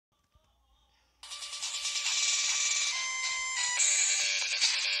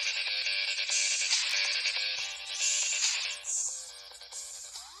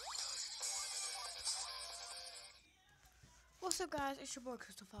What's up, guys? It's your boy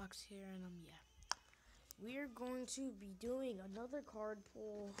Crystal Fox here, and we're going to be doing another card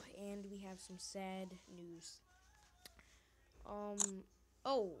pull, and we have some sad news. Oh,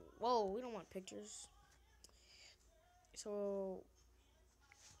 whoa, we don't want pictures. So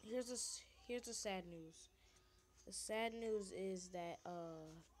here's the sad news. The sad news is that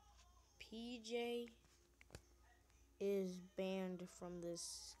PJ is banned from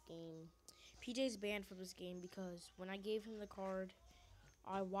this game. PJ's banned from this game because when I gave him the card,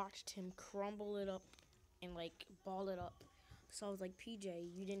 I watched him crumble it up and like ball it up. So I was like, PJ,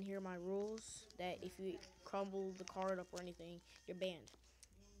 you didn't hear my rules that if you crumble the card up or anything, you're banned.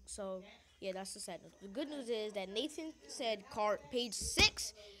 So yeah, that's the sad news. The good news is that Nathan said card page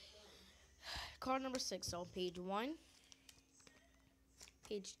 6, card number 6. So page 1,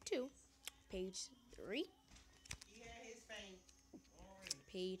 page 2, page 3,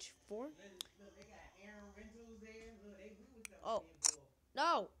 page 4. Oh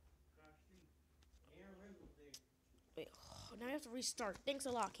no! Wait, now I have to restart. Thanks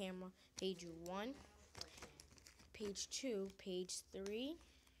a lot, camera. Page 1, page 2, page 3,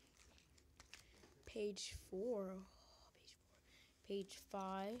 page 4, page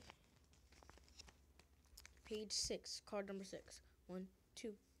 5, page 6, card number 6. 1,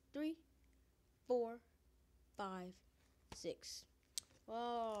 2, 3, 4, 5, 6.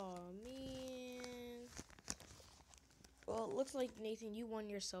 Oh, man. Well, it looks like, Nathan, you won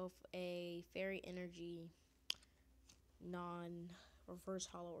yourself a Fairy Energy non-reverse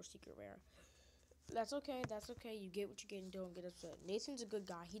hollow or secret rare. That's okay. That's okay. You get what you get and don't get upset. Nathan's a good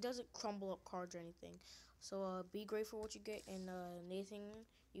guy. He doesn't crumble up cards or anything. So be grateful for what you get. And Nathan,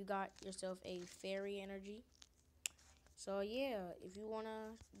 you got yourself a Fairy Energy. So yeah, if you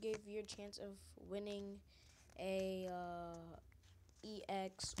wanna give your chance of winning a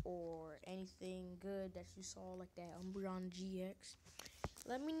EX or anything good that you saw like that Umbreon GX,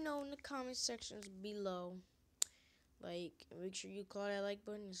 let me know in the comment sections below. Like, make sure you claw that like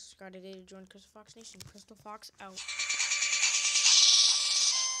button and subscribe today to join Crystal Fox Nation. Crystal Fox out.